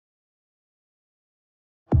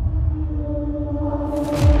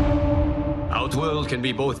Outworld can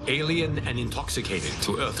be both alien and intoxicating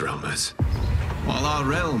to Earthrealmers. While our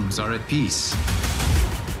realms are at peace,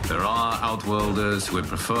 there are Outworlders who would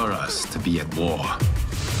prefer us to be at war.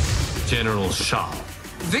 General Shao.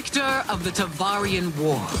 Victor of the Tavarian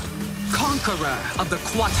War. Conqueror of the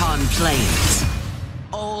Quatan Plains.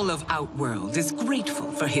 All of Outworld is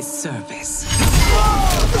grateful for his service.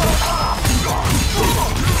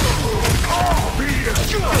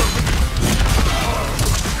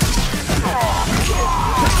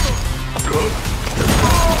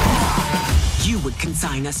 You would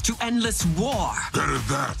consign us to endless war. Better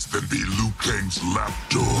that than be Liu Kang's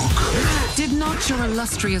lapdog. Did not your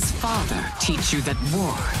illustrious father teach you that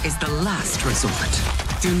war is the last resort?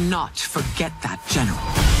 Do not forget that, General.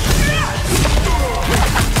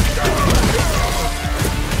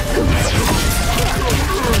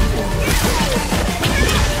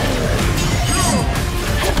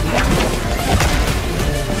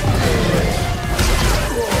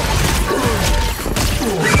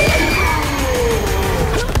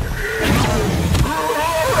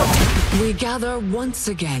 We gather once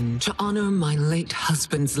again to honor my late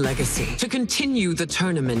husband's legacy, to continue the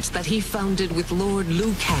tournament that he founded with Lord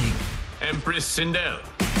Liu Kang. Empress Sindel.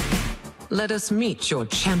 Let us meet your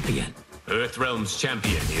champion. Earthrealm's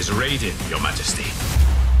champion is Raiden, Your Majesty.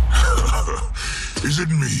 Is it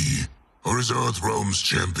me? Or is Earthrealm's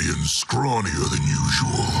champion scrawnier than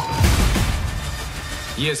usual?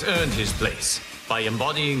 He has earned his place by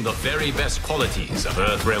embodying the very best qualities of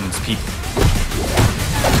Earthrealm's people.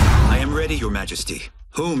 I am ready, Your Majesty.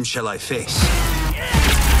 Whom shall I face?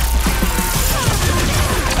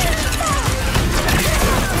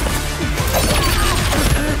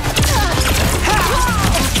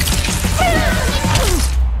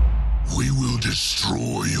 We will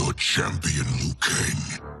destroy your champion, Liu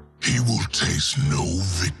Kang. He will taste no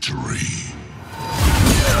victory.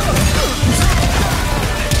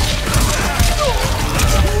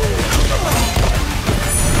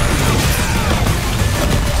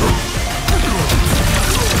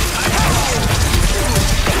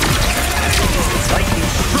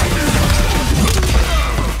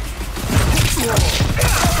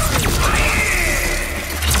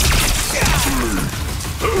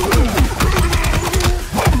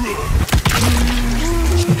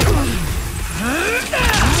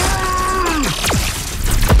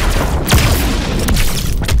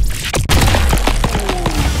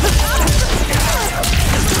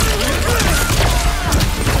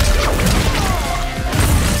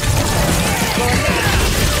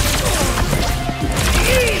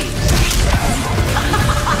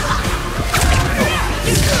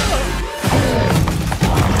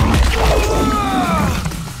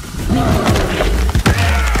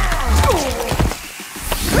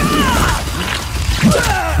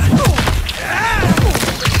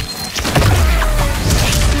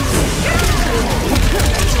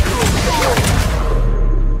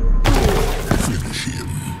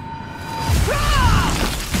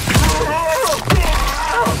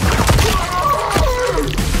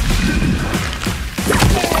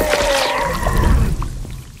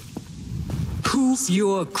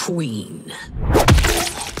 Your queen.